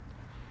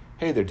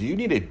Hey there, do you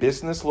need a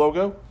business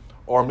logo?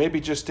 Or maybe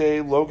just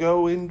a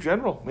logo in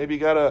general? Maybe you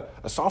got a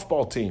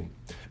softball team.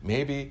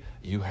 Maybe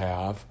you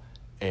have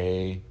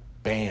a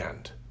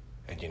band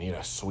and you need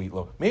a sweet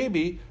logo.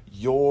 Maybe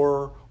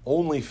your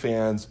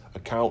OnlyFans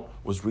account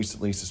was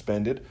recently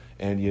suspended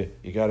and you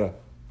got to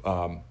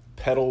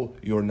peddle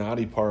your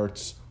naughty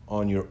parts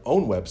on your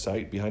own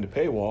website behind a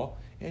paywall,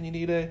 and you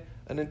need an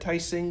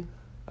enticing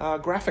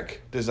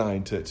graphic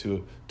design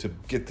to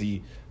get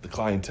the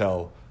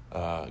clientele,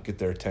 get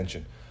their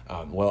attention.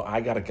 Well,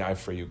 I got a guy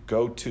for you.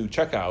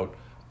 Check out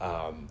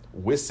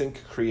Wisync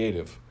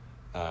Creative.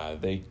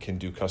 They can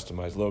do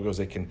customized logos.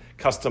 They can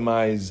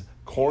customize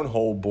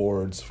cornhole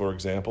boards, for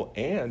example,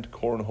 and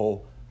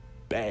cornhole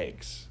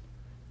bags.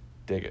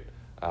 Dig it.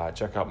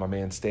 Check out my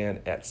man Stan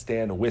at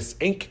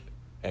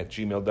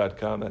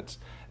stanwissink@gmail.com. That's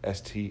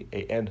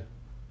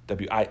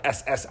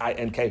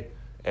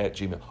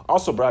StanWissink@gmail.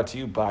 Also brought to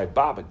you by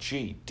Baba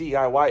G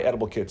DIY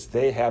Edible Kits.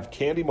 They have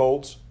candy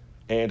molds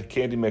and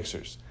candy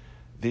mixers.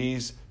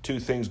 These two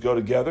things go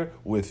together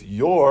with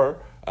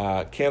your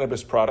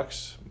cannabis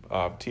products.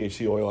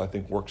 THC oil, I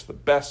think, works the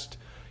best.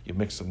 You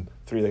mix them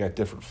three, they got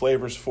different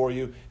flavors for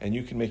you, and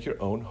you can make your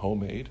own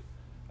homemade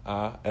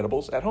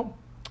edibles at home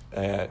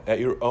at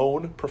your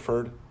own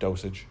preferred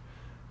dosage,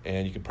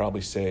 and you can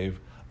probably save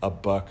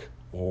 $1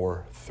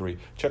 or $3.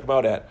 Check them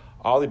out at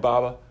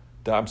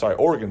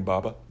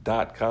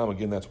OregonBaba.com.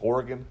 Again, that's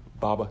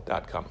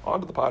OregonBaba.com. On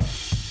to the pod.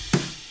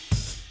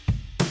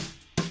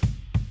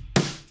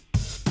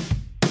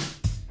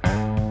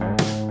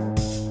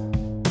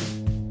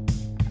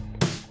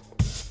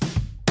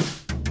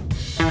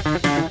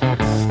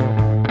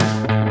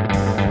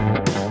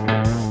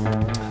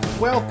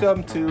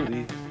 Welcome to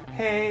the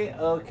Hey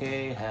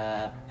Okay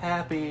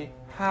Happy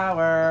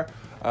Hour.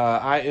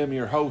 I am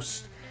your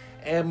host.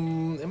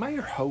 Am I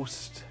your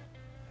host?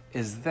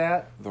 Is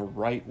that the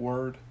right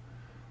word?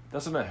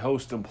 Doesn't a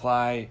host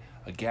imply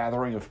a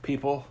gathering of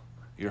people?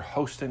 You're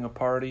hosting a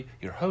party.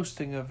 You're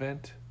hosting an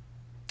event.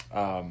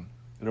 It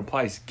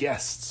implies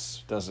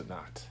guests, does it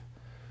not?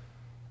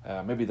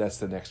 Maybe that's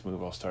the next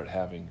move. I'll start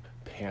having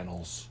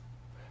panel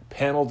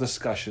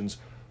discussions,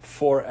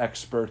 4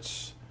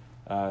 experts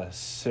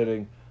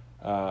sitting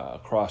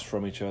across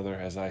from each other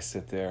as I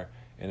sit there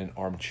in an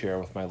armchair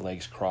with my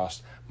legs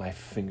crossed, my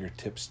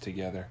fingertips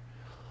together.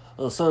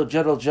 So,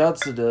 General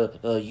Johnson,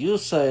 you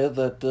say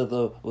that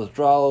the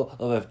withdrawal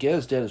of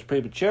Afghanistan is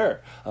premature.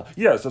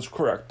 Yes, that's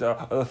correct.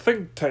 A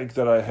think tank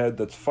that I had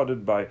that's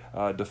funded by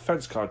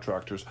defense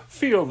contractors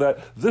feel that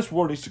this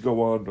war needs to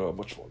go on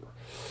much longer.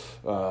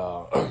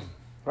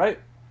 Right?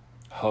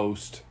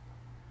 Host.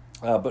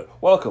 But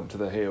welcome to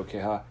the Hey Okay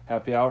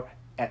Happy Hour.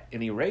 At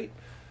any rate,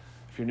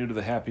 if you're new to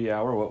the happy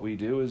hour, what we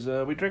do is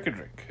we drink a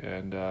drink,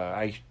 and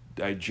I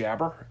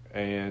jabber,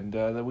 and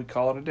then we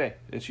call it a day.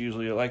 It's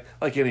usually like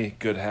any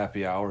good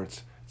happy hour.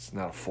 It's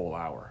not a full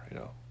hour,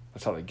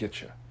 That's how they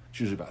get you.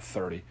 It's usually about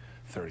 30,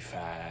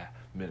 35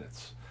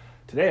 minutes.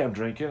 Today I'm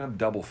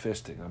double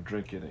fisting. I'm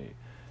drinking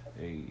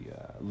a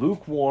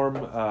lukewarm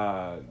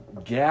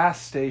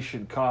gas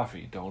station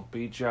coffee. Don't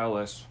be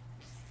jealous.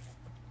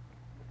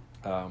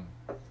 It's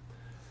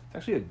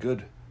actually a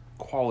good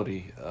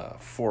quality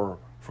for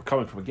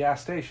coming from a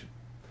gas station.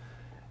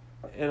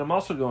 And I'm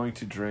also going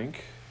to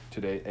drink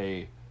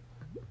today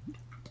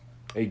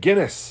a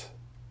Guinness.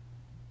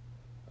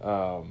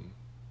 Why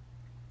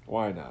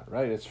not,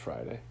 right? It's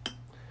Friday.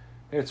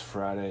 It's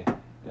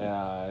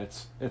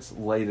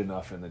late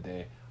enough in the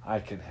day. I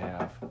can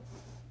have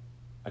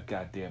a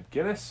goddamn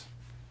Guinness.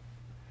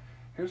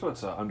 Here's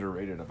what's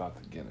underrated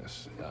about the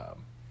Guinness.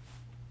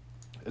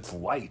 It's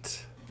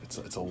light.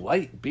 It's a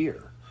light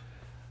beer.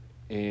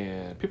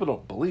 And people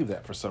don't believe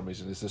that for some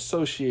reason. It's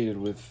associated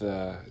with,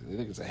 they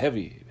think it's a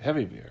heavy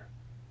beer.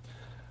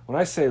 When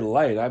I say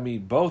light, I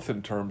mean both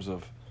in terms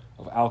of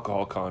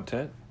alcohol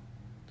content.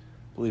 I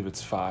believe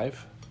it's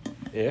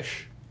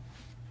 5-ish.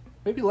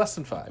 Maybe less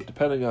than 5,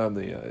 depending on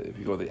if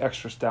you go the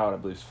extra stout, I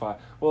believe it's 5.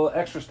 Well,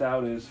 extra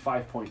stout is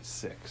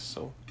 5.6.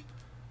 So,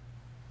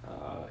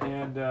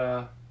 and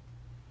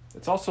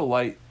it's also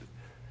light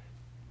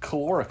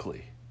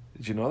calorically.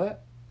 Did you know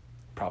that?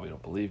 Probably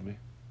don't believe me.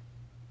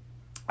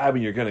 I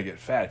mean, you're going to get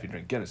fat if you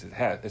drink Guinness.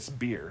 It's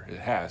beer. It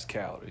has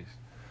calories.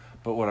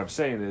 But what I'm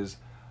saying is,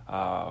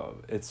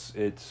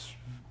 it's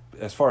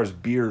as far as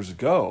beers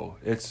go,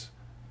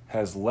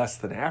 has less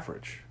than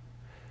average.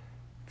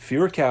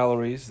 Fewer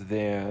calories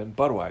than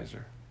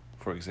Budweiser,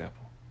 for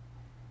example.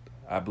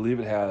 I believe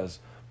it has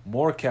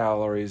more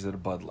calories than a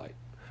Bud Light,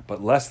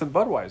 but less than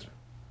Budweiser.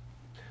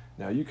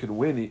 Now you could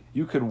win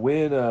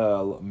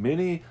a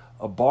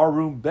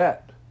barroom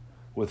bet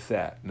with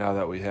that. Now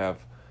that we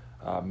have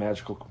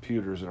magical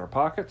computers in our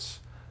pockets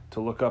to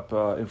look up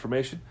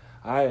information.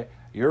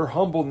 Your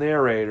humble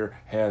narrator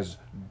has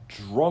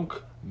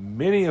drunk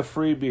many a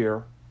free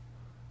beer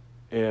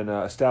in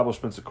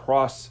establishments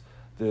across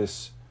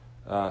this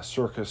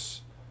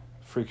circus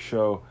freak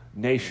show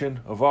nation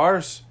of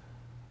ours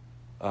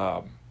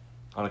on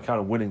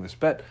account of winning this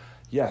bet.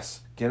 Yes,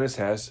 Guinness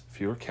has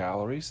fewer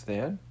calories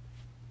than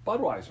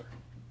Budweiser.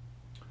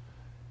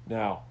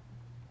 Now,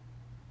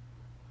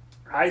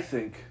 I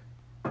think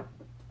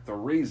the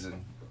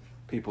reason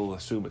people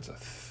assume it's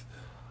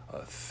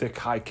a thick,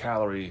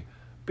 high-calorie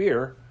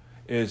beer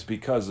is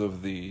because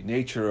of the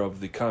nature of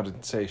the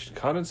condensation.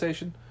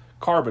 Condensation?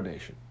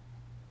 Carbonation.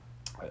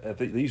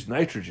 They use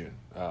nitrogen.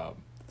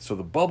 So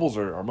the bubbles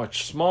are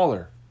much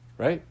smaller,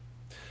 right?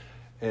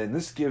 And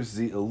this gives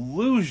the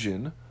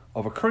illusion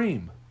of a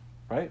cream,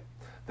 right?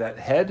 That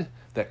head,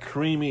 that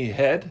creamy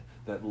head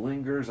that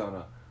lingers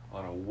on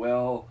a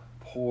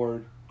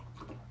well-poured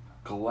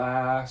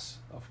glass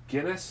of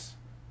Guinness,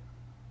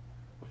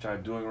 which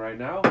I'm doing right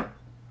now.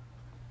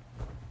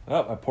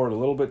 Oh, I poured a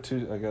little bit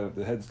too.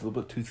 The head's a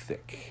little bit too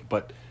thick,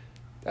 but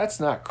that's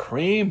not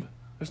cream.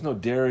 There's no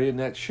dairy in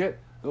that shit.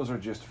 Those are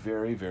just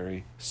very,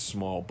 very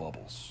small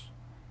bubbles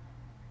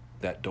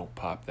that don't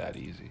pop that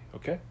easy.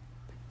 Okay,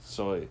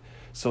 so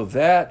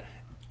that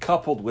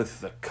coupled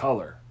with the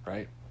color,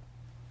 right?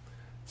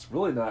 It's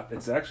really not.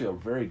 It's actually a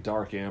very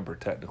dark amber.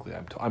 Technically,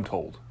 I'm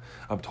told.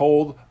 I'm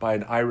told by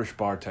an Irish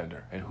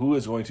bartender, and who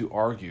is going to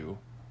argue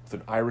with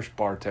an Irish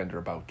bartender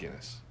about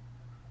Guinness?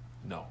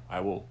 No, I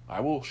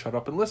will shut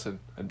up and listen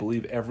and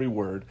believe every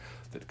word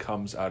that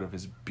comes out of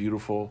his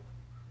beautiful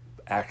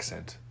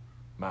accent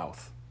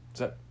mouth.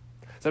 Does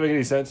that make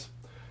any sense?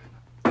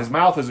 His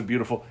mouth isn't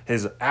beautiful.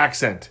 His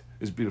accent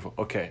is beautiful.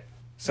 Okay,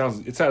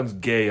 it sounds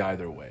gay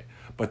either way.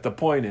 But the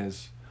point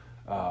is,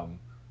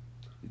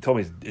 he told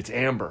me it's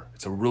amber.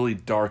 It's a really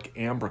dark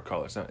amber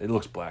color. It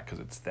looks black because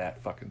it's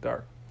that fucking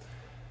dark.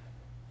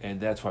 And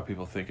that's why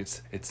people think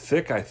it's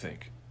thick, I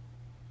think.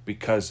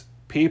 Because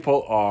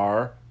people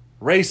are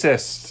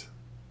racist.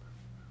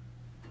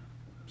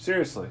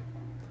 Seriously.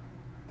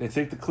 They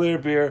think the clear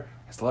beer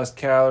has less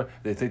calories.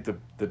 They think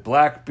the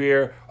black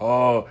beer,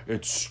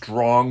 it's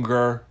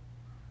stronger,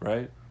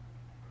 right?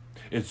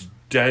 It's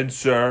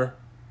denser,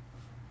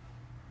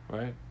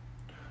 right?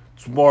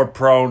 It's more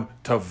prone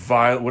to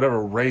whatever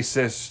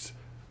racist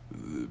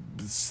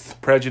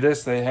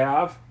prejudice they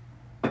have.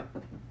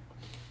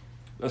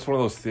 That's one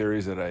of those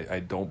theories that I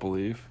don't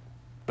believe,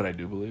 but I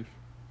do believe.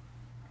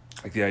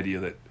 Like the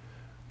idea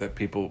that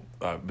people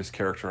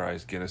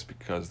mischaracterize Guinness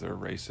because they're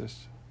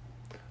racist.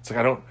 It's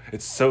like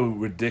it's so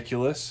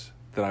ridiculous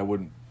that I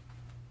wouldn't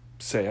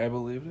say I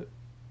believed it.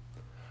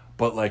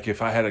 But like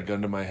if I had a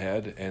gun to my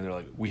head and they're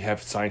like, we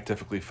have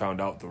scientifically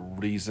found out the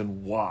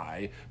reason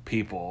why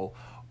people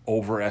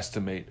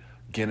overestimate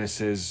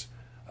Guinness's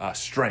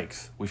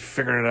strength. We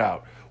figured it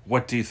out.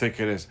 What do you think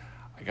it is?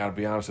 I got to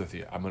be honest with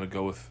you. I'm going to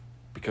go with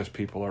because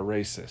people are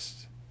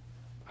racist.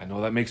 I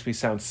know that makes me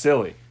sound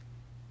silly.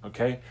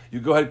 Okay? You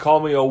go ahead and call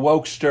me a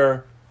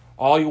wokester.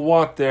 All you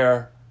want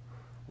there.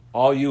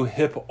 All you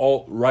hip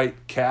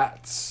alt-right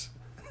cats.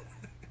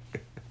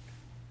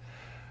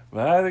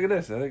 But I think it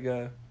is.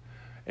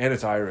 And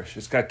it's Irish.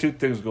 It's got two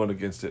things going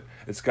against it.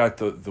 It's got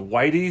the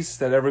whiteys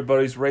that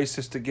everybody's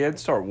racist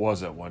against, or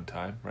was at one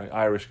time, right?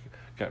 Irish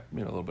got a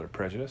little bit of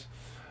prejudice,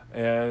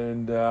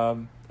 and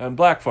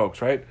black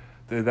folks, right?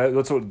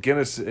 That's what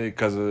Guinness,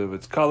 because of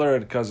its color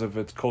and because of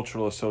its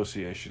cultural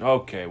association.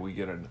 Okay, we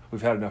get it.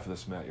 We've had enough of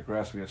this, Matt. You're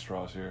grasping at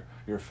straws here.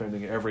 You're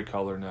offending every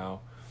color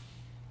now.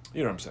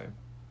 You know what I'm saying?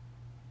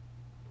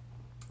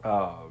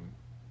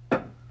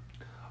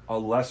 A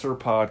lesser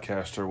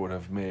podcaster would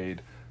have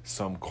made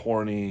some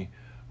corny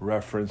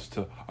reference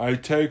to, I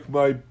take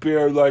my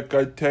beer like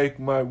I take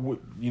my...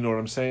 You know what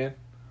I'm saying?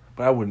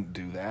 But I wouldn't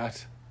do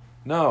that.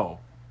 No.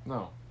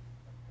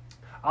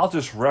 I'll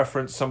just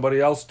reference somebody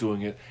else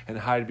doing it and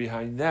hide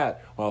behind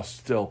that while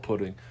still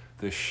putting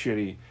the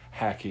shitty,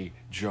 hacky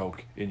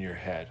joke in your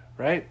head,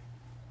 right?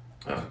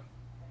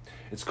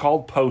 It's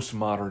called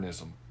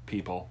postmodernism,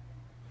 people.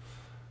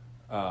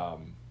 How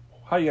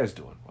you guys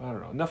doing? I don't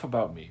know. Enough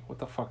about me. What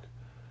the fuck?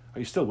 Are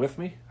you still with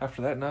me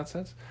after that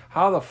nonsense?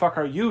 How the fuck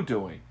are you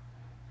doing?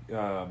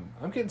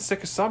 I'm getting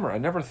sick of summer. I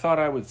never thought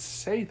I would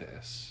say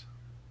this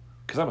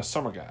because I'm a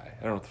summer guy.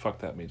 I don't know what the fuck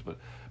that means, but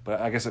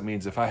I guess it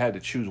means if I had to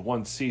choose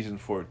one season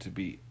for it to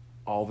be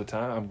all the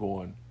time,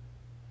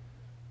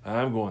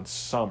 I'm going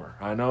summer.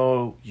 I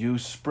know you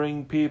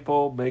spring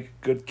people make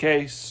a good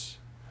case.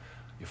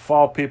 You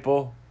fall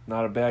people,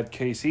 not a bad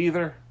case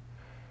either.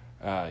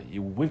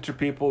 You winter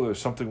people, there's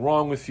something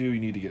wrong with you.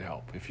 You need to get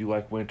help. If you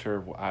like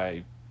winter,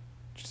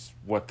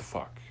 what the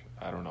fuck?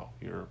 I don't know.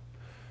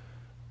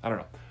 I don't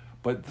know.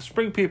 But the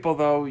spring people,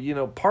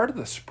 though, part of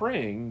the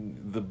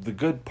spring, the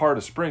good part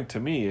of spring to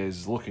me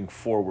is looking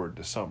forward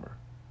to summer.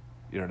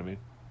 You know what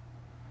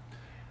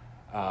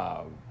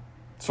I mean?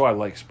 So I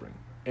like spring.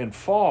 And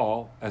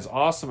fall, as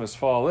awesome as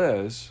fall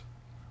is,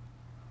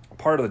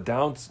 part of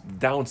the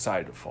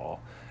downside of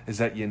fall is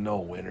that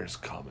winter's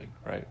coming,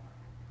 right?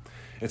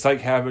 It's like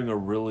having a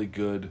really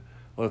good,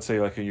 let's say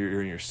like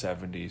you're in your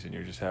 70s and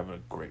you're just having a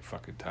great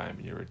fucking time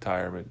in your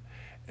retirement,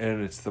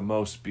 and it's the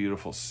most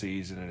beautiful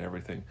season and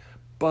everything.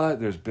 But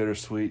there's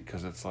bittersweet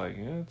because it's like,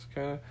 it's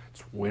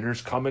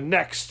winter's coming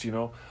next,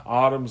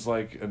 Autumn's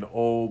like an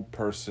old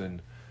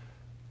person,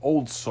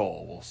 old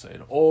soul, we'll say,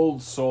 an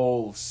old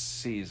soul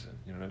season,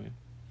 you know what I mean?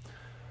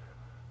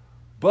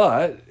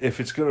 But if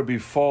it's going to be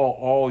fall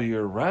all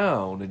year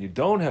round and you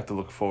don't have to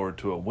look forward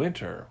to a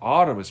winter,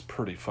 autumn is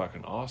pretty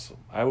fucking awesome.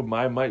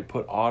 I might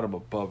put autumn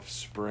above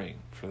spring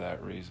for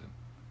that reason.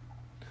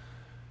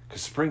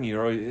 Because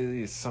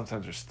spring,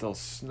 sometimes there's still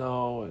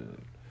snow.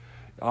 And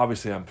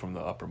obviously, I'm from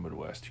the upper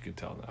Midwest. You can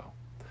tell now.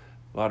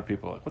 A lot of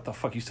people are like, what the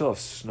fuck? You still have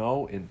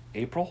snow in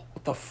April?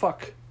 What the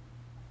fuck?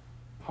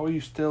 How are you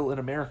still in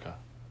America?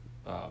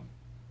 But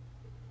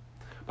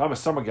I'm a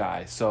summer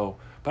guy,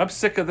 but I'm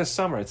sick of this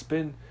summer.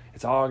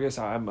 It's August.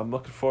 I'm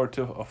looking forward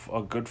to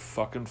a good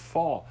fucking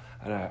fall.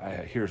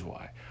 And here's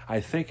why.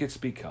 I think it's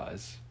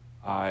because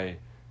I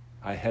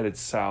headed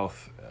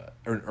south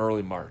in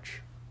early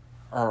March.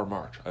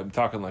 I'm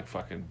talking like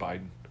fucking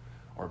Biden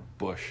or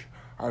Bush.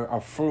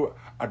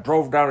 I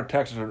drove down to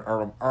Texas in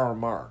early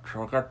March.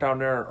 I got down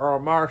there in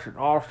early March in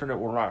Austin. It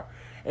was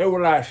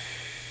like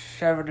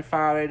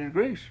 75, 80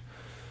 degrees.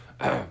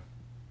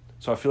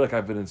 So I feel like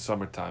I've been in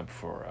summertime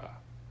for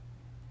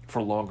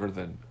longer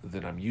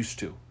than I'm used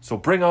to. So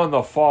bring on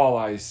the fall,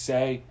 I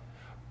say.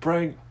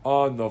 Bring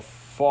on the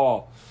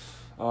fall.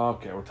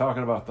 Okay, we're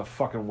talking about the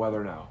fucking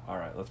weather now. All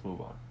right, let's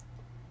move on.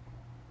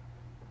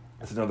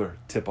 That's another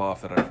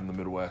tip-off that I'm from the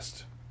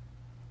Midwest.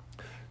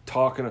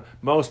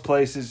 Most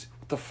places,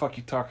 what the fuck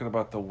you talking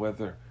about the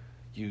weather?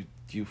 You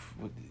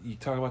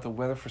talking about the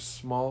weather for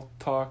small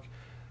talk?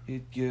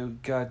 You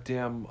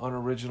goddamn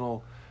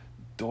unoriginal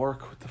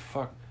dork. What the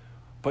fuck?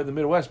 But in the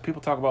Midwest,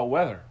 people talk about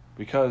weather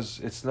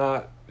because it's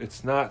not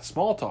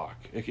small talk.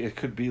 It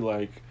could be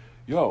like,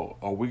 yo,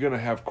 are we gonna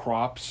have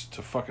crops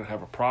to fucking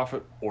have a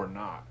profit or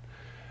not?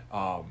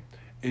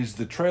 Is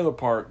the trailer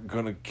park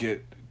gonna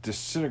get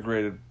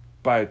disintegrated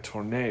by a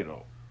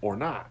tornado or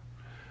not?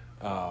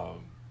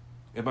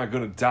 Am I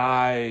gonna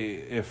die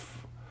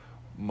if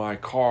my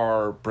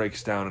car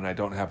breaks down and I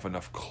don't have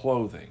enough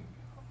clothing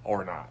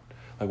or not?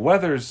 Like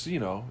weather's,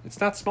 it's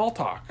not small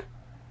talk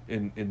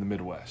in the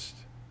Midwest.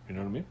 You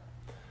know what I mean?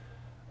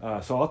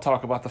 So I'll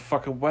talk about the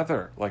fucking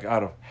weather, like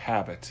out of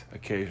habit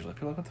occasionally.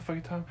 People are like, what the fuck are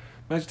you talking?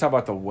 Imagine talking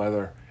about the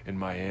weather in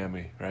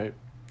Miami, right?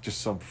 Just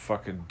some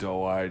fucking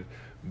doe-eyed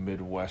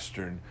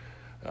Midwestern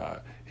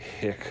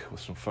hick with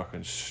some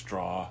fucking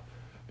straw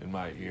in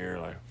my ear,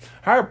 like,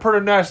 had a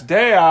pretty nice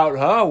day out,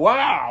 huh?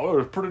 Wow, it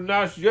was pretty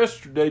nice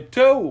yesterday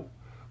too.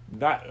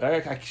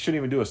 I shouldn't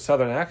even do a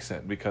Southern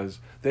accent because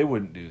they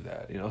wouldn't do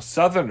that.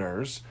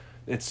 Southerners,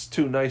 it's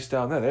too nice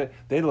down there.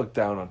 They look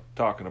down on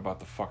talking about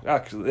the fuck.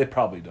 Actually, they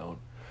probably don't.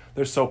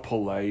 They're so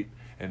polite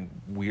and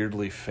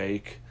weirdly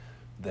fake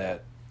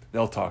that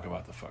they'll talk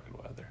about the fucking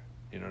weather.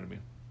 You know what I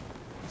mean?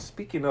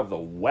 Speaking of the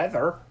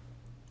weather,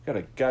 got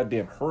a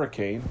goddamn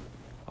hurricane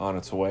on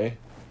its way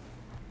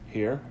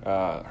here.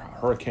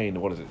 Hurricane,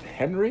 what is it,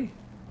 Henry?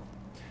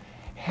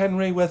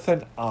 Henry with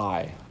an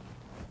I.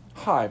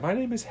 Hi, my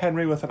name is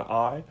Henry with an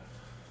I.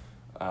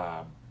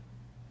 Not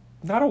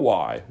a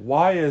Y.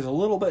 Y is a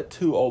little bit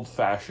too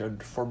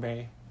old-fashioned for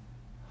me.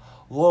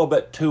 A little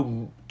bit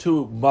too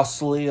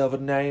muscly of a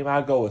name.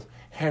 I go with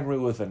Henry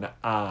with an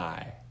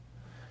I.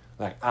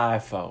 Like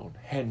iPhone.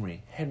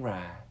 Henry.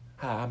 Hi,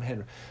 I'm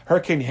Henry.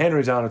 Hurricane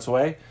Henry's on its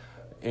way.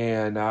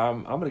 And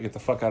I'm going to get the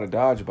fuck out of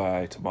Dodge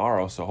by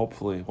tomorrow. So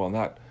hopefully, well,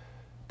 not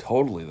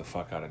totally the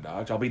fuck out of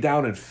Dodge. I'll be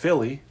down in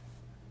Philly.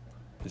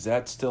 Is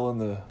that still on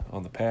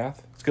the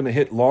path? It's going to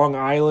hit Long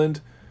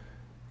Island,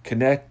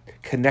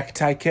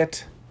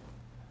 Connecticut,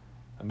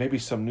 and maybe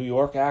some New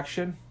York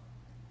action.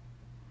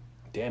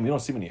 Damn, you don't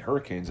see many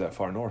hurricanes that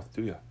far north,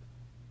 do you?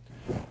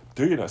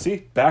 Do you know?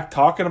 See, back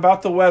talking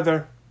about the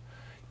weather.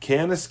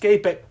 Can't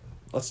escape it.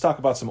 Let's talk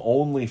about some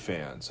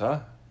OnlyFans,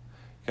 huh?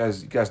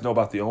 You guys know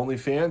about the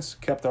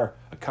OnlyFans? Kept our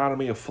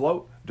economy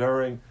afloat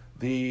during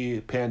the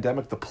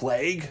pandemic, the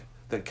plague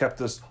that kept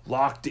us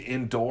locked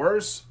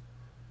indoors.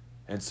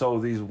 And so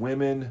these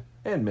women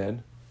and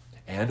men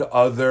and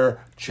other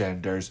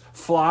genders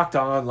flocked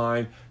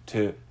online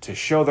to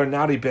show their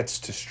naughty bits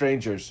to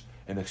strangers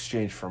in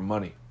exchange for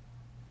money.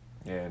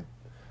 And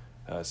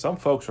some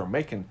folks are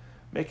making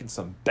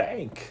some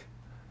bank.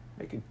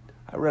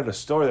 I read a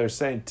story they're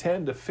saying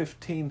 $10,000 to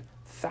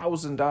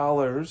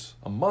 $15,000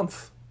 a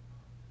month.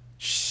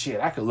 Shit,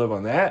 I could live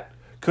on that.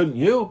 Couldn't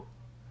you?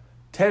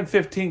 10,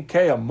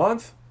 15K a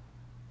month.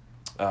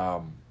 I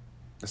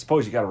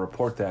suppose you got to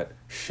report that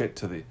shit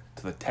to the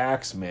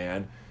tax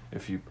man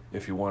if you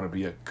want to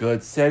be a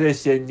good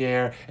citizen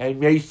there and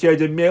make sure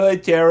the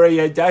military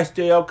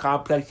industrial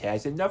complex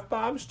has enough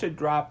bombs to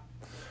drop.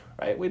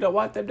 Right? We don't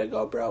want them to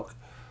go broke.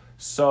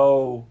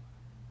 So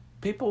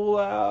people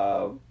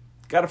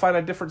got to find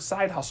a different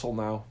side hustle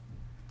now.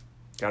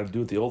 Got to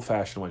do it the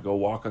old-fashioned way. Go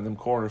walk on them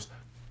corners.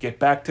 Get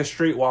back to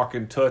street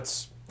walking,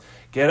 toots.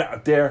 Get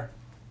out there.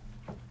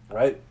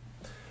 Right?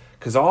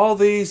 Because all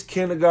these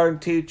kindergarten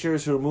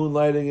teachers who are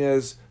moonlighting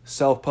as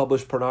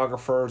self-published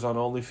pornographers on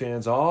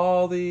OnlyFans,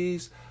 all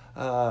these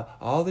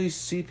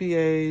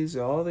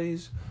CPAs, all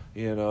these,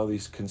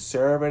 these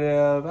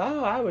conservative,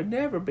 I would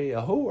never be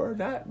a whore,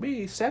 not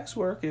me. Sex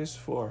work is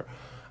for,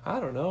 I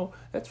don't know,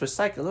 that's for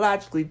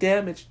psychologically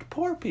damaged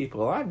poor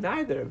people. I'm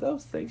neither of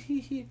those things.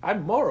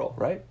 I'm moral,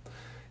 right?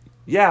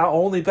 Yeah,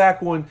 only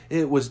back when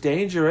it was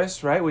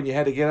dangerous, right? When you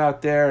had to get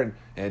out there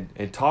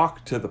and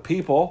talk to the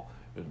people,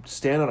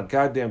 stand on a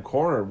goddamn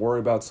corner and worry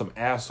about some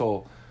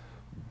asshole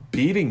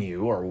beating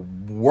you or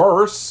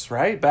worse,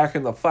 right? Back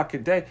in the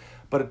fucking day.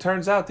 But it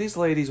turns out these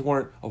ladies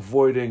weren't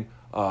avoiding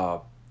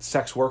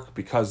sex work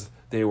because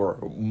they were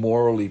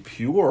morally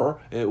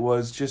pure. It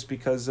was just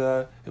because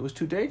it was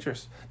too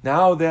dangerous.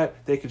 Now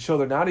that they can show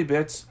their naughty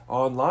bits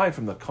online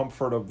from the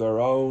comfort of their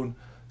own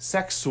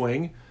sex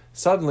swing,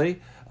 suddenly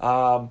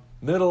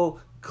middle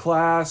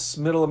class,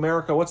 middle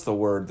America, what's the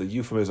word, the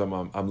euphemism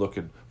I'm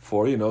looking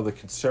for, the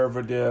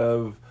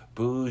conservative,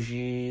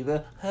 bougie,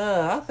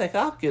 I think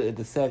I'll get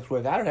into sex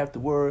work. I don't have to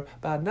worry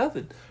about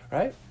nothing,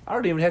 right? I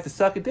don't even have to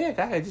suck a dick.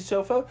 I can just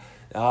show photos.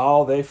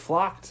 Oh, they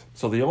flocked.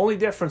 So the only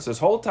difference this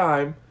whole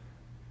time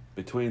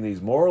between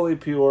these morally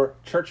pure,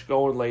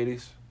 church-going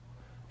ladies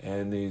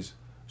and these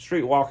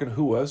street-walking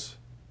hooas,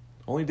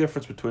 only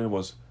difference between them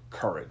was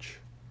courage.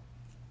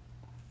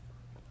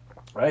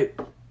 Right?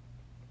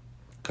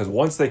 Because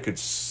once they could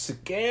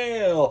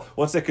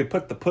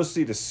put the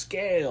pussy to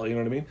scale, you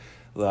know what I mean?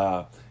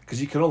 Because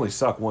you can only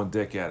suck one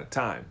dick at a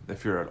time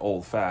if you're an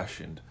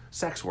old-fashioned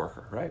sex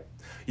worker, right?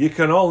 You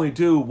can only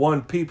do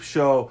one peep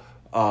show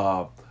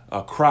a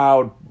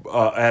crowd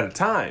at a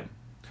time.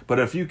 But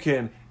if you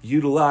can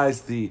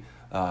utilize the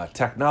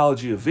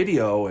technology of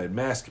video and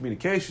mass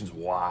communications,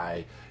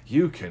 why,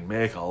 you can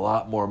make a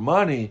lot more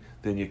money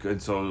than you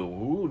could.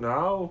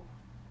 So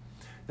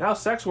now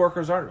sex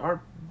workers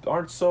aren't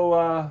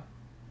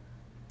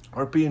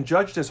being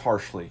judged as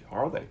harshly,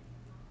 are they?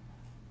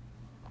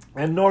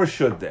 And nor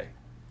should they.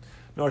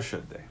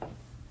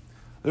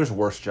 There's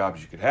worse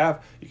jobs you could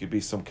have. You could be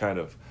some kind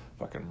of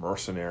fucking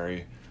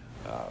mercenary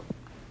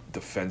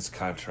defense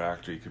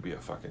contractor. You could be a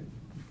fucking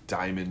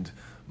diamond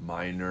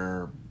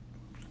miner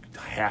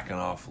hacking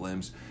off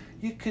limbs.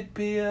 You could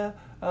be a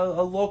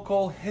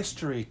local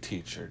history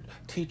teacher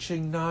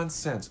teaching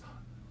nonsense.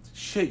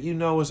 Shit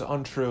is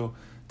untrue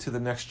to the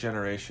next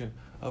generation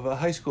of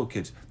high school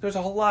kids. There's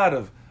a lot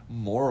of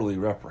morally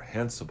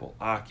reprehensible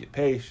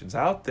occupations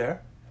out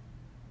there.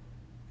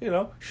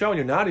 Showing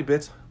your naughty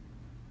bits,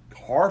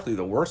 hardly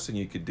the worst thing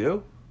you could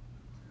do.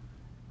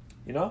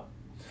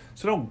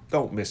 So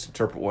don't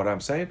misinterpret what I'm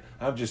saying.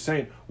 I'm just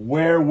saying,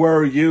 where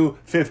were you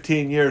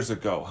 15 years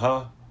ago,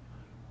 huh?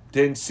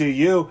 Didn't see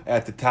you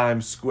at the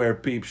Times Square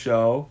peep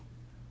show.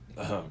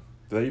 Do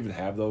they even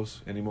have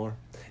those anymore?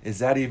 Is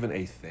that even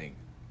a thing?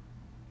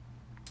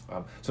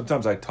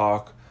 Sometimes I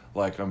talk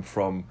like I'm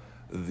from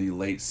the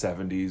late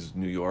 70s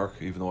New York,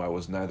 even though I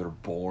was neither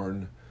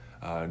born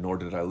nor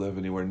did I live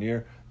anywhere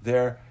near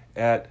there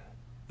at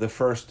the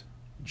first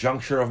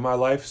juncture of my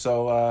life.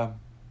 So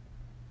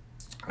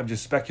I'm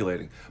just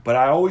speculating. But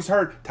I always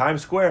heard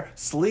Times Square,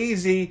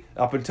 sleazy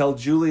up until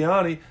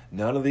Giuliani.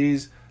 None of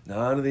these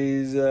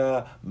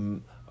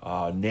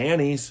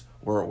nannies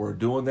were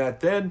doing that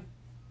then.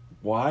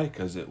 Why?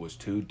 Because it was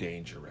too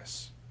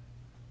dangerous.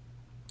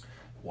 It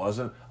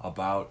wasn't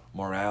about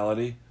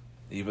morality,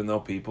 even though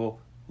people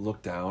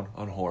look down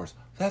on whores.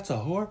 That's a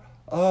whore?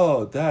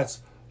 Oh,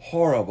 that's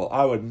horrible.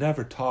 I would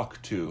never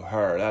talk to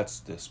her.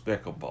 That's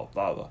despicable.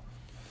 Blah, blah.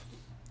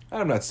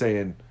 I'm not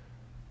saying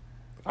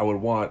I would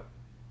want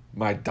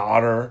my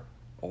daughter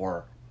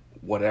or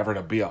whatever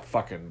to be a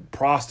fucking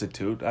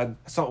prostitute.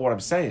 That's not what I'm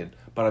saying.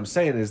 But I'm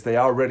saying is they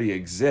already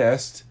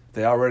exist.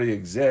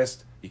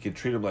 You can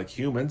treat them like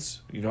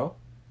humans,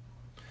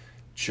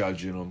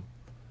 judging them,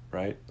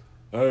 right?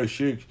 Oh,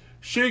 she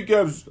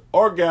gives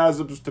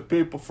orgasms to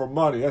people for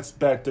money. That's a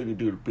bad thing to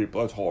do to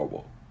people. That's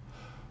horrible.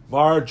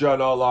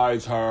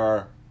 Marginalize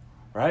her,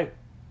 right?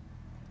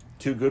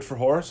 Too good for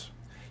whores?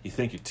 You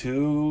think you're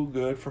too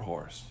good for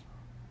whores.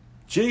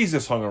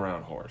 Jesus hung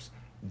around whores.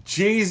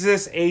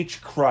 Jesus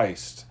H.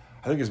 Christ.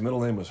 I think his middle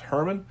name was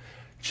Herman.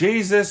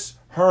 Jesus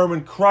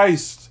Herman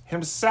Christ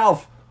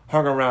himself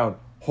hung around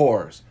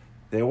whores.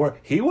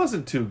 He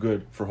wasn't too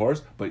good for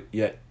whores, but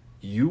yet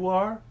you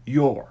are.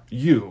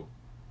 You.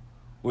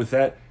 With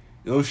that,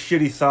 those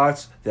shitty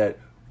thoughts that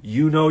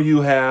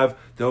you have,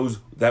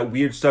 that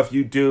weird stuff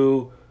you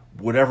do,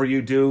 whatever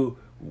you do,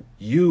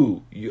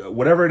 you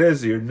whatever it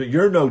is,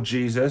 you're no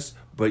Jesus,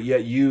 but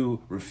yet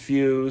you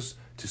refuse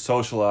to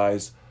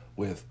socialize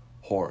with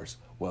whores.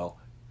 Well,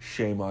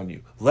 shame on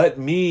you. Let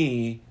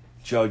me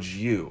judge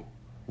you,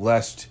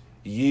 lest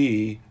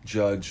ye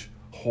judge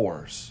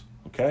whores.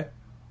 Okay?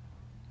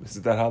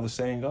 Isn't that how the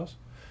saying goes?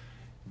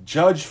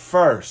 Judge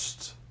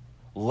first,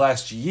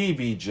 lest ye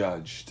be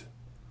judged.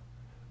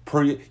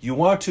 You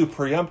want to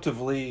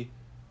preemptively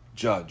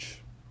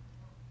judge.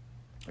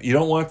 You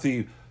don't want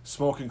the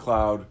smoking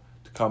cloud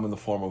to come in the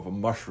form of a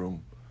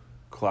mushroom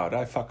cloud.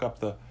 I fuck up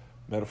the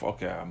metaphor.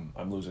 Okay,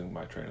 I'm losing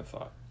my train of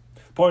thought.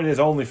 Point is,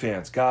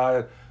 OnlyFans.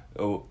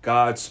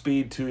 God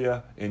speed to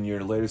you in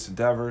your latest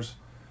endeavors.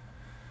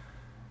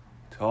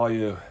 To all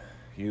you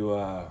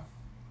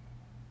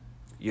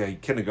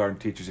kindergarten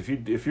teachers.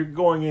 If you're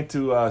going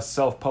into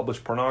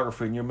self-published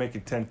pornography and you're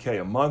making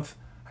 $10K a month,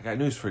 I got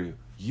news for you.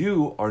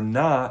 You are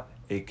not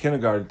a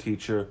kindergarten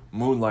teacher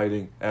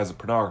moonlighting as a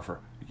pornographer.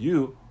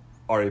 You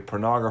are a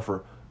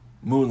pornographer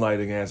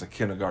moonlighting as a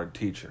kindergarten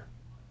teacher.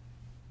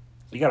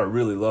 You got to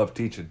really love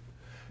teaching.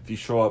 If you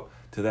show up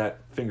to that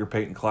finger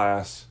painting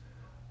class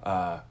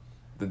the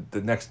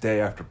next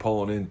day after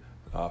pulling in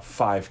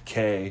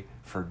 5K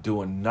for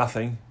doing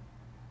nothing.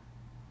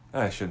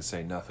 I shouldn't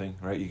say nothing,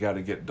 right? You got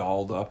to get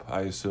dolled up,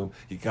 I assume.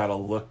 You got to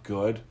look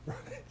good.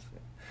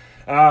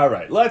 All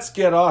right, let's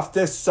get off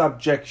this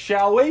subject,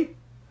 shall we?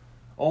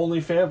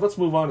 OnlyFans, let's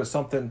move on to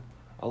something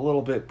a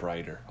little bit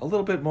brighter, a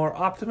little bit more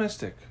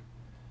optimistic,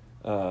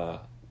 a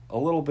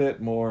little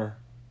bit more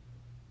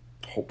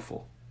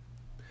hopeful.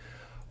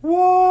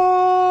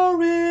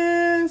 War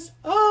is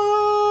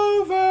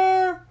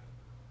over.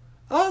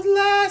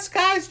 Unless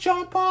guys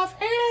jump off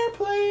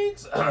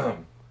airplanes.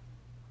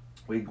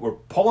 We're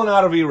pulling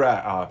out of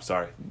Iraq. Oh, I'm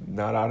sorry.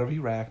 Not out of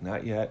Iraq.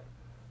 Not yet.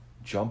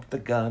 Jumped the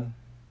gun.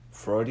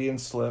 Freudian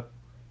slip.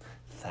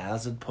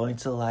 1,000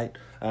 points of light.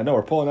 I know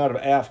we're pulling out of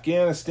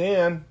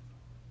Afghanistan.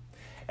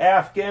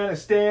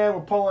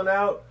 We're pulling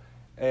out.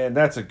 And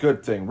that's a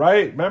good thing,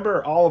 right?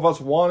 Remember, all of us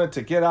wanted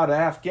to get out of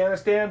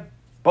Afghanistan?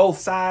 Both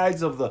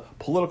sides of the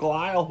political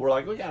aisle were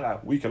like,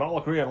 we can all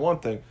agree on one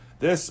thing.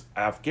 This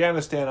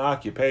Afghanistan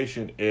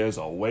occupation is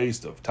a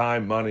waste of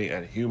time, money,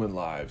 and human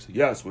lives.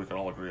 Yes, we can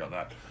all agree on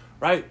that.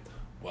 Right?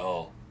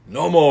 Well,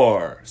 no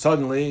more.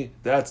 Suddenly,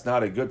 that's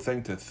not a good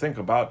thing to think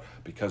about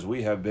because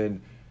we have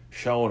been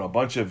shown a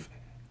bunch of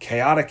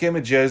chaotic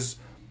images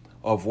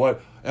of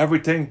what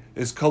everything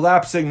is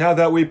collapsing now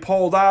that we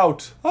pulled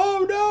out.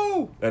 Oh,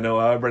 no. And now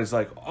everybody's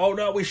like, oh,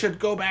 no, we should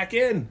go back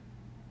in.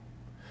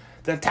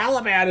 The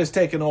Taliban is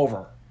taking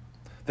over.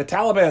 The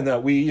Taliban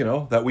that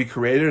we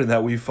created and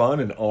that we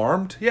fund and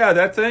armed. Yeah,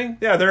 that thing.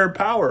 Yeah, they're in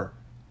power.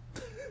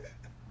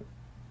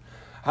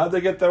 How'd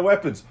they get their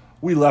weapons?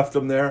 We left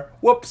them there.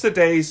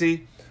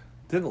 Whoops-a-daisy.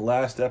 Didn't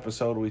last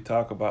episode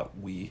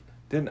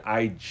didn't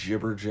I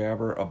jibber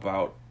jabber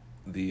about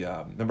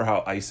remember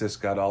how ISIS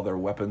got all their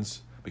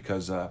weapons?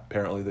 Because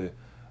apparently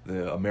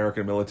the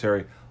American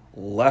military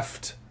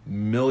left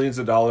millions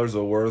of dollars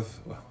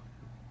worth.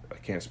 I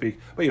can't speak,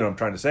 but you know what I'm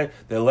trying to say.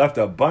 They left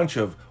a bunch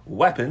of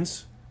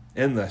weapons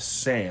in the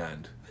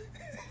sand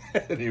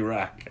in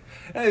Iraq.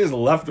 And they just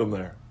left them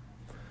there.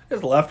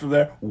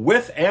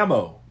 With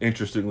ammo,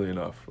 interestingly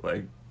enough.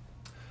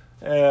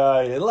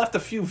 They left a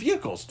few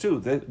vehicles, too,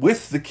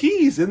 with the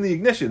keys in the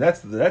ignition.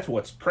 That's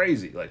what's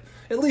crazy.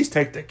 At least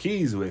take the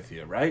keys with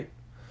you, right?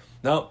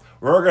 No,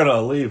 we're going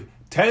to leave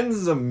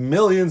tens of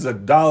millions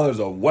of dollars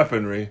of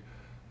weaponry,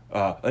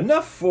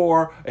 enough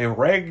for a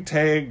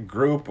ragtag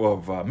group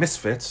of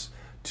misfits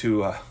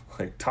to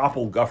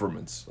topple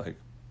governments.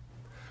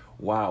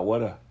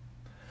 Wow,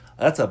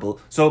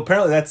 so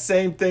apparently that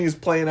same thing is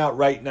playing out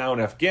right now in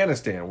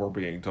Afghanistan. We're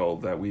being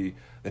told that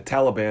the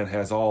Taliban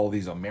has all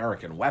these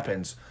American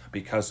weapons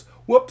because,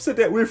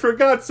 we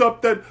forgot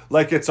something,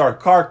 like it's our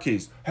car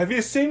keys. Have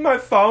you seen my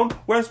phone?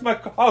 Where's my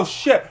car? Oh,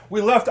 shit,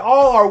 we left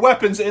all our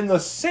weapons in the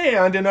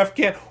sand in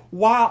Afghanistan.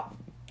 Wow.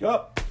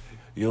 Oh,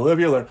 you live,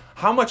 you learn.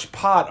 How much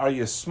pot are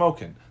you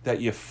smoking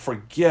that you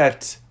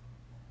forget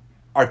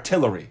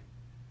artillery?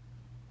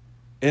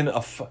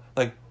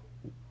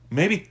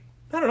 Maybe,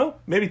 I don't know,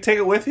 maybe take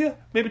it with you?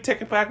 Maybe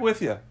take it back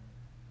with you.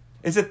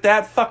 Is it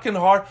that fucking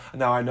hard?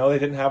 Now, I know they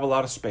didn't have a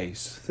lot of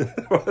space. There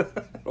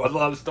wasn't a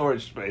lot of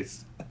storage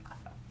space.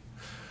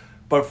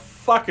 But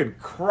fucking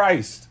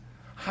Christ,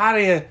 how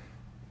do you...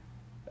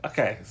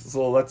 Okay,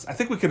 so I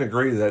think we can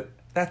agree that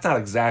that's not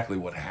exactly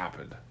what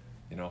happened.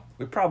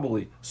 We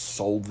probably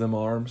sold them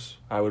arms.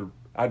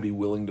 I'd be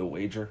willing to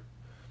wager.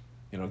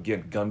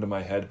 Again, gun to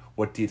my head.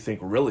 What do you think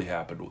really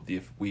happened?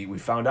 If we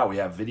found out, we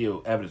have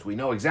video evidence. We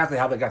know exactly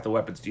how they got the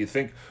weapons. Do you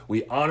think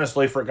we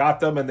honestly forgot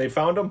them and they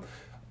found them?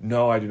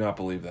 No, I do not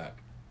believe that.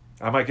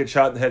 I might get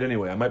shot in the head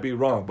anyway. I might be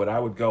wrong, but I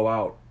would go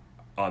out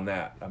on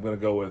that. I'm going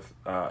to go with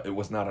it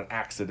was not an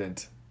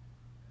accident.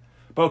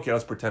 But okay,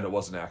 let's pretend it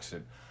was an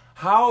accident.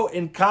 How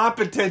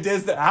incompetent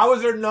is that? How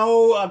is there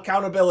no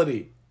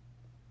accountability?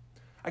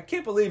 I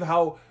can't believe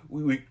how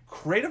we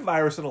create a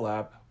virus in a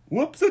lab.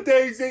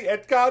 Whoops-a-daisy,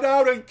 it got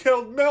out and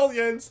killed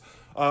millions.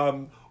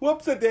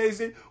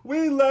 Whoops-a-daisy,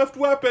 we left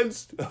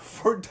weapons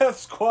for death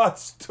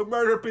squads to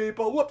murder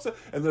people. Whoops,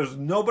 and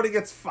nobody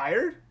gets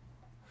fired?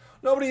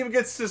 Nobody even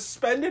gets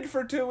suspended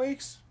for 2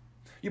 weeks?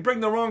 You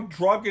bring the wrong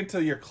drug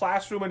into your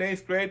classroom in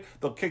 8th grade,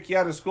 they'll kick you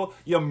out of school.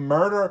 You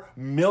murder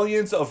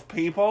millions of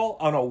people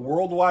on a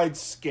worldwide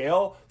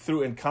scale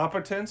through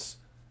incompetence,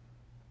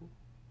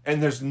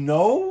 and there's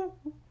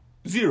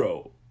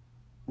zero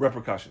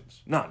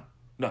repercussions. None.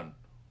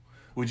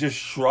 We just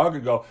shrug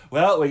and go,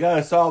 well, we got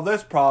to solve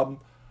this problem.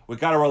 We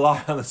got to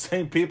rely on the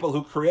same people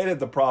who created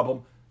the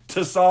problem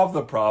to solve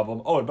the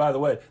problem. Oh, and by the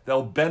way,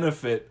 they'll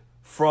benefit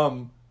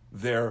from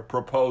their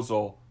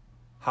proposal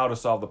how to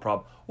solve the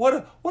problem.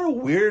 What a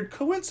weird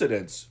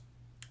coincidence.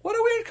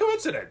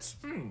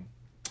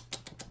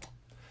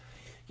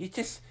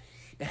 It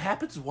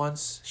happens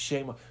once,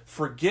 shame on.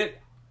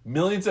 Forget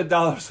millions of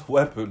dollars of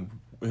weapon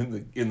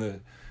in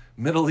the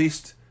Middle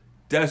East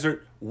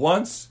desert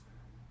once,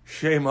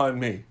 shame on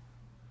me.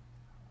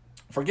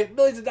 Forget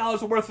millions of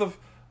dollars worth of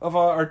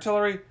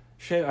artillery,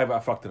 shame, I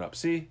fucked it up.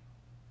 See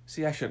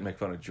See, I shouldn't make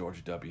fun of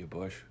George W.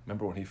 Bush.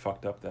 Remember when he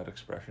fucked up that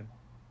expression?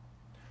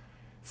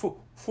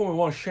 Fool me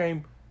once,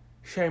 shame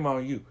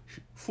on you.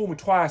 Fool me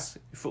twice,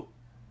 fool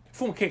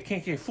me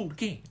can't get fooled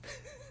again.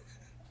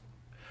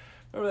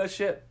 Remember that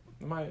shit?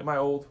 Am I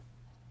old?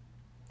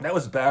 That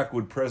was back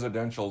when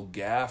presidential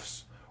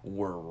gaffes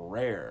were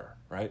rare,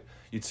 right?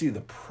 You'd see the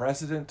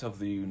President of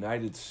the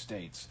United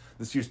States.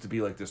 This used to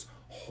be like this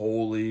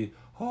holy,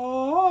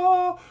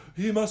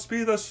 he must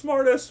be the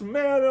smartest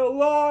man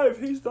alive.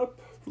 He's the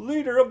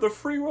leader of the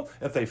free world.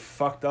 If they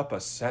fucked up a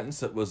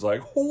sentence, it was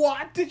like,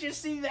 what? Did you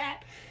see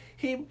that?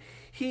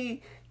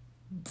 He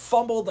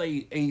fumbled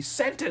a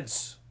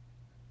sentence.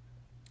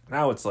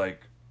 Now it's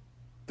like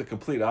the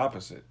complete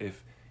opposite.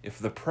 If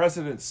the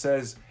president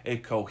says a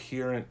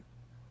coherent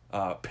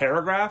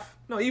paragraph,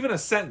 no, even a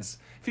sentence,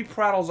 if he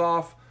prattles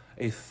off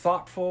a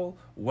thoughtful,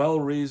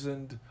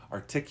 well-reasoned,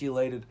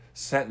 articulated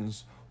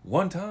sentence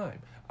one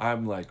time,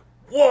 I'm like,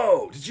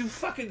 whoa, did you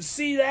fucking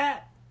see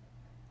that?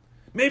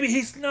 Maybe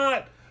he's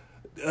not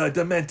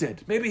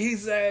demented. Maybe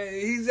he's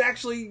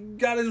actually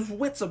got his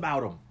wits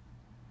about him.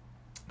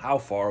 How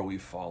far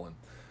we've fallen.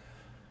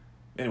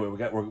 Anyway,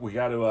 we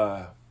got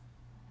to.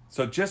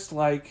 So just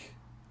like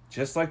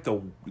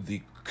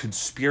the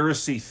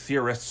conspiracy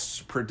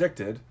theorists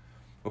predicted,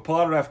 we'll pull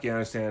out of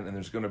Afghanistan, and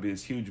there's going to be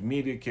this huge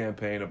media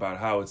campaign about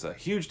how it's a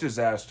huge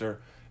disaster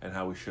and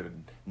how we should have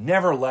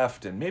never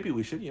left, and maybe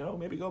we should,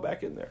 maybe go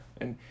back in there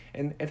and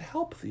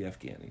help the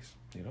Afghanis.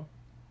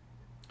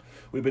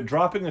 We've been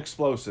dropping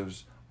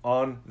explosives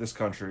on this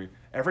country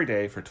every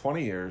day for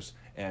 20 years,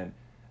 and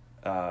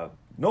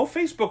no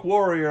Facebook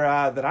warrior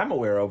that I'm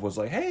aware of was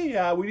like,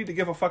 hey, we need to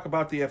give a fuck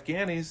about the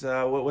Afghanis.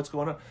 What's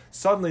going on?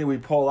 Suddenly we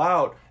pull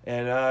out,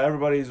 and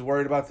everybody's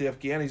worried about the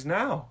Afghanis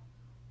now.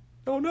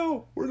 Oh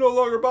no, we're no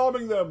longer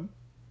bombing them.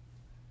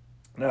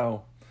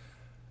 Now,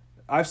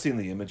 I've seen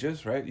the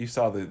images, right? You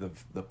saw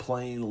the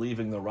plane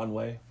leaving the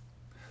runway,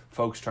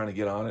 folks trying to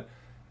get on it.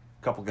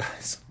 A couple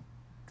guys.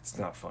 It's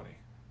not funny.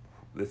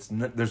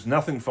 There's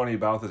nothing funny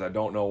about this. I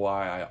don't know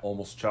why. I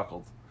almost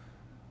chuckled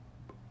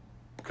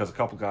because a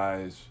couple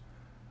guys,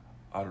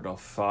 I don't know,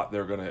 thought they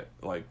were gonna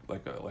like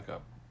a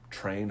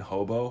train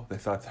hobo. They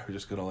thought they were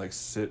just gonna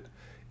sit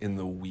in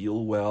the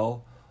wheel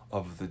well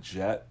of the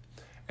jet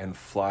and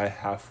fly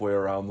halfway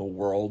around the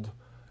world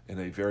in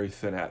a very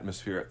thin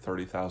atmosphere at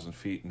 30,000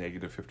 feet,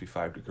 negative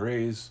 55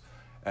 degrees,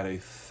 at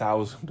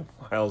 1,000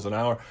 miles an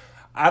hour.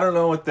 I don't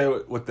know what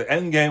the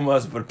end game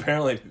was, but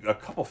apparently a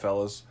couple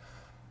fellas,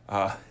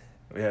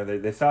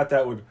 they thought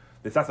they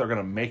were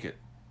gonna make it.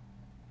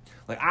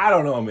 Like, I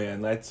don't know,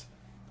 man.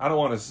 I don't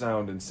want to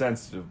sound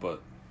insensitive,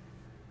 but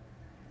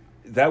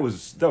that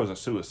was a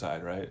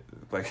suicide, right?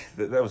 Like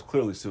that was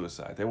clearly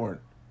suicide. They were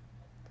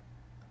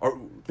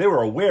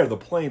aware the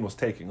plane was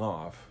taking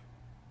off.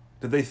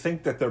 Did they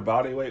think that their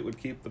body weight would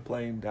keep the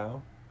plane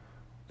down?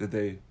 Did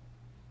they? I'm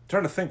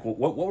trying to think.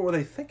 What were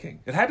they thinking?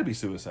 It had to be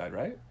suicide,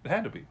 right? It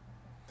had to be.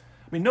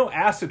 I mean, no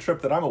acid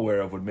trip that I'm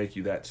aware of would make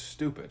you that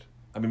stupid.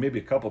 I mean, maybe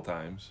a couple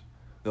times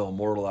they'll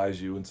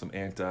immortalize you in some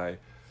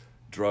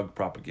anti-drug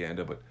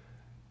propaganda, but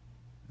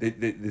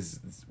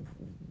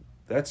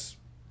that's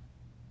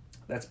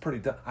pretty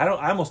dumb.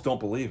 I almost don't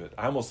believe it.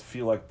 I almost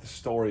feel like the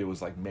story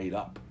was like made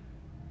up.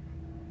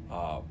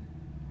 Or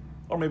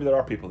maybe there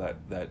are people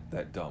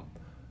that dumb.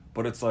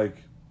 But it's like,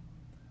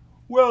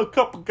 well, a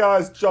couple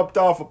guys jumped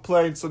off a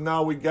plane, so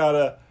now we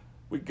gotta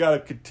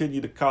continue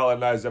to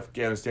colonize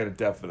Afghanistan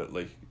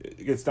indefinitely.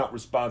 It's not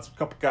responsive. A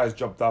couple guys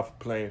jumped off a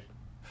plane.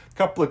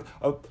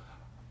 A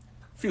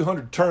few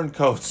hundred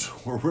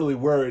turncoats were really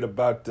worried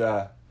about.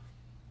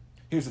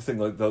 Here's the thing: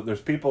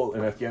 there's people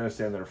in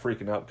Afghanistan that are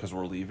freaking out because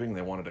we're leaving.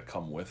 They wanted to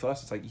come with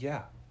us. It's like,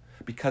 yeah,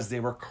 because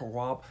they were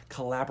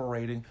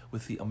collaborating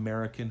with the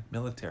American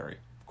military.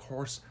 Of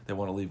course, they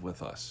want to leave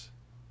with us.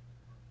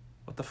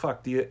 What the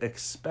fuck do you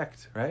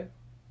expect, right?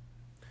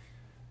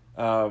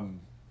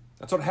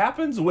 That's what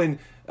happens when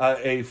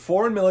a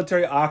foreign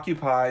military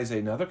occupies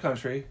another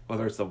country,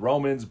 whether it's the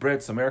Romans,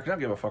 Brits, Americans, I don't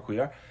give a fuck who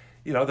you are.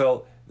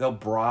 They'll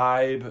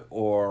bribe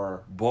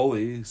or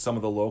bully some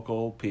of the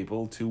local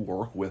people to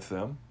work with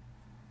them,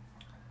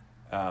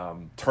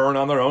 turn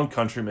on their own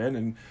countrymen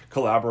and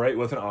collaborate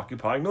with an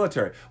occupying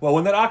military. Well,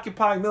 when that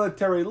occupying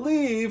military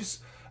leaves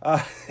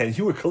and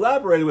you were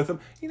collaborating with them,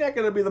 you're not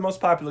going to be the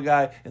most popular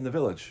guy in the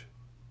village.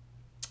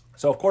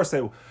 So, of course,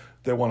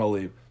 they want to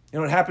leave.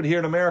 It happened here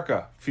in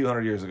America a few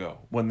hundred years ago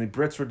when the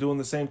Brits were doing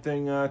the same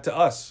thing to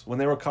us, when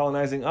they were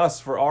colonizing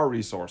us for our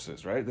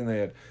resources, right? Then they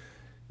had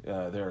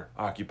their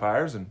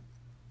occupiers, and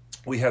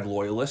we had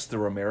loyalists. There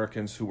were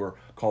Americans who were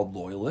called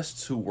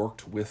loyalists who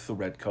worked with the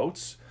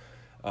Redcoats,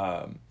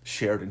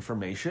 shared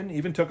information,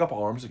 even took up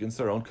arms against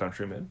their own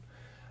countrymen.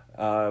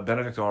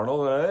 Benedict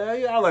Arnold,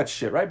 all that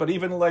shit, right? But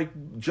even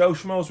like Joe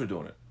Schmoes were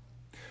doing it.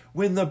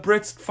 When the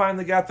Brits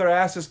finally got their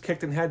asses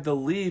kicked and had to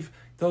leave,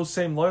 those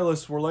same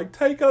loyalists were like,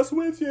 take us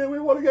with you, we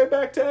want to get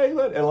back to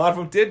England. And a lot of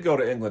them did go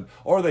to England,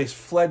 or they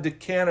fled to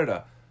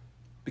Canada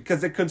because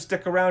they couldn't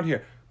stick around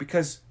here,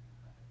 because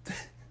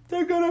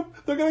They're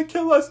gonna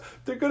kill us.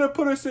 They're gonna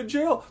put us in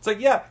jail. It's like,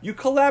 yeah, you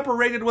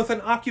collaborated with an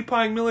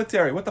occupying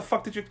military. What the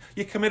fuck did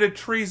you committed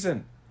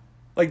treason?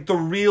 Like the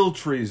real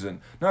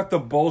treason, not the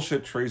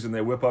bullshit treason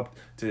they whip up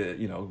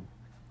to,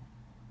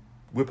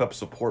 whip up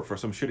support for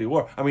some shitty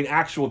war. I mean,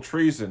 actual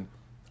treason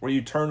where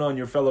you turn on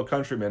your fellow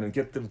countrymen and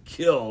get them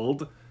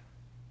killed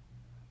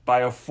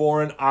by a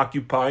foreign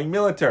occupying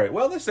military.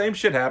 Well, the same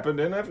shit happened,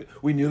 and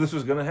we knew this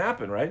was going to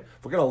happen, right?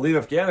 If we're going to leave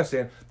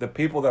Afghanistan, the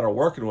people that are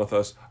working with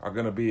us are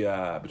going to be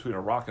between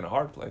a rock and a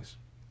hard place.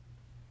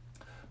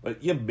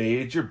 But you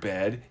made your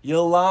bed,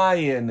 you lie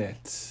in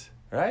it,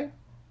 right?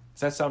 Does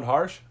that sound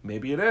harsh?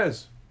 Maybe it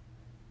is.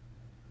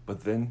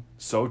 But then,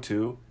 so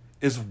too,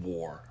 is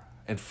war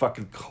and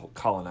fucking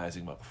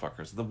colonizing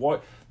motherfuckers.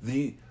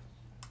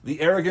 The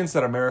arrogance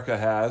that America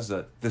has,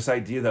 this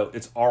idea that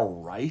it's our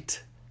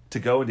right to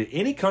go into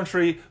any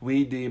country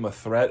we deem a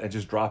threat and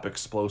just drop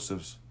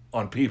explosives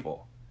on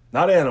people.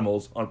 Not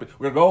animals. We're going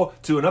to go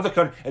to another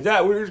country and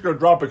we're just going to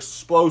drop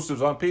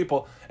explosives on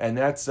people, and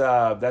that's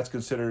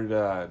considered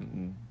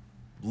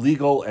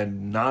legal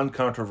and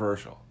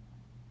non-controversial.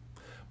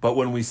 But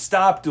when we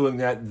stop doing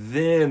that,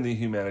 then the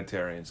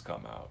humanitarians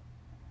come out.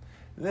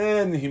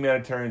 Then the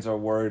humanitarians are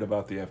worried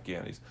about the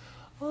Afghanis.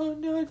 Oh,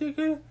 no, they're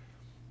going to...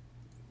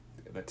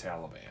 The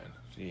Taliban.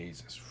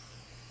 Jesus.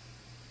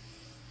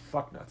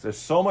 Fuck nuts. There's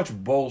so much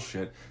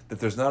bullshit that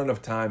there's not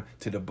enough time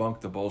to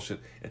debunk the bullshit.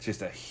 It's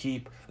just a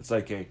heap. It's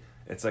like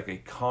a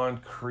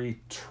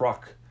concrete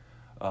truck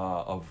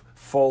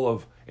full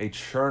of a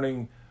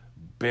churning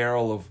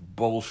barrel of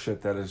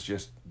bullshit that is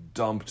just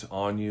dumped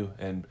on you,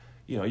 and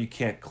you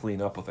can't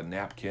clean up with a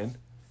napkin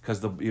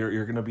because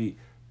you're going to be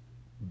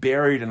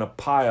buried in a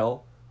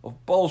pile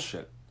of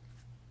bullshit.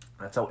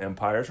 That's how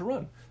empires are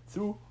run,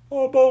 through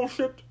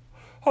bullshit.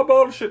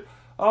 Bullshit.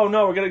 Oh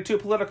no, we're getting too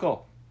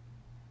political.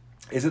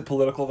 Is it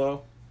political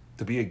though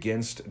to be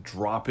against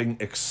dropping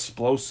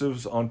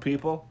explosives on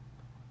people?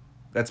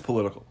 That's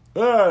political.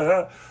 He's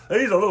a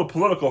little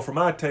political for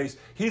my taste.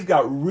 He's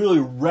got really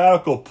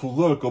radical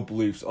political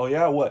beliefs. Oh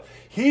yeah, what?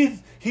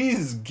 He's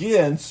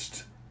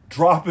against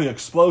dropping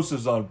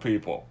explosives on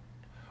people.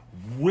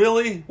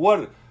 Really?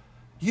 What?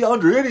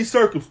 Under any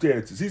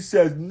circumstances, he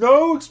says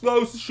no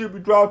explosives should be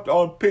dropped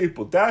on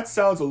people. That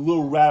sounds a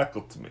little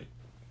radical to me.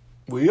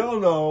 We all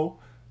know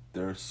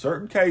there are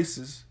certain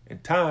cases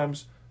and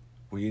times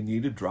where you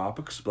need to drop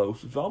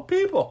explosives on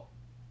people.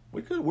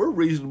 We're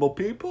reasonable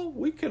people.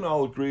 We can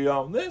all agree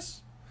on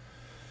this.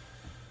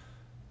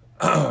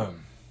 And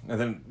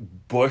then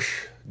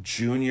Bush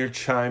Jr.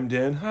 chimed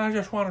in. I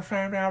just want to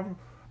say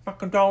my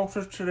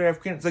condolences to the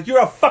Afghans. It's like,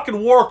 you're a fucking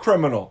war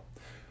criminal.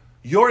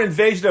 Your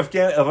invasion of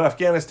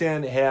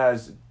Afghanistan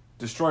has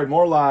destroyed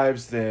more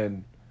lives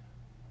than...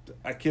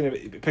 I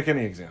can't pick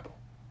any example.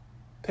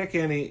 Pick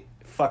any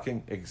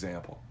fucking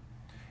example.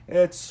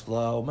 It's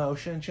slow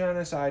motion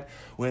genocide.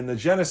 When the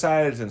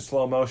genocide is in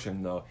slow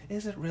motion, though,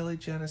 is it really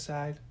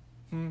genocide?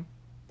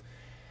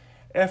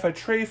 If a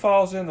tree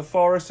falls in the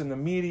forest and the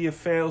media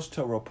fails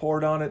to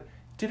report on it,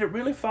 did it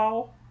really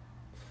fall?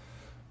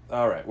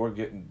 All right, we're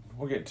getting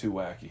too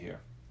wacky here,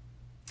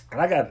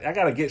 and I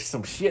got to get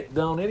some shit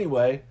done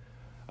anyway.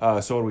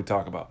 So what do we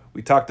talk about?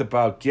 We talked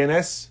about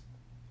Guinness,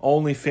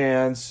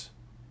 OnlyFans,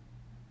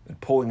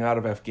 and pulling out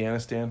of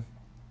Afghanistan.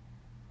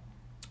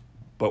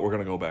 But we're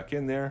gonna go back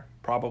in there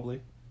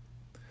probably,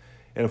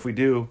 and if we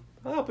do,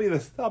 I'll be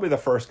the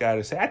first guy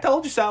to say, "I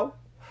told you so.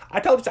 I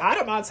told you so." I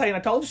don't mind saying "I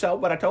told you so,"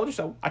 but I told you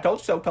so. I told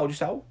you so. Told you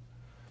so.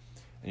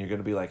 And you're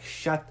gonna be like,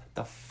 "Shut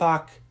the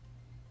fuck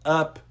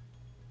up,"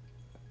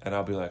 and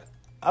I'll be like,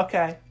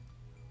 "Okay,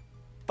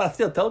 but I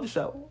still told you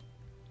so."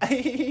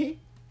 I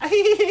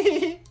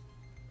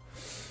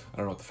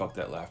don't know what the fuck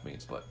that laugh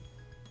means, but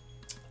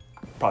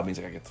probably means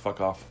I gotta get the fuck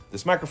off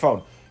this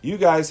microphone. You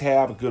guys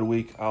have a good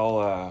week.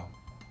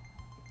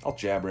 I'll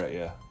jabber at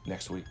you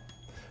next week.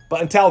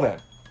 But until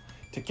then,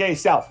 take care of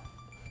yourself.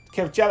 Take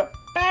care of each other.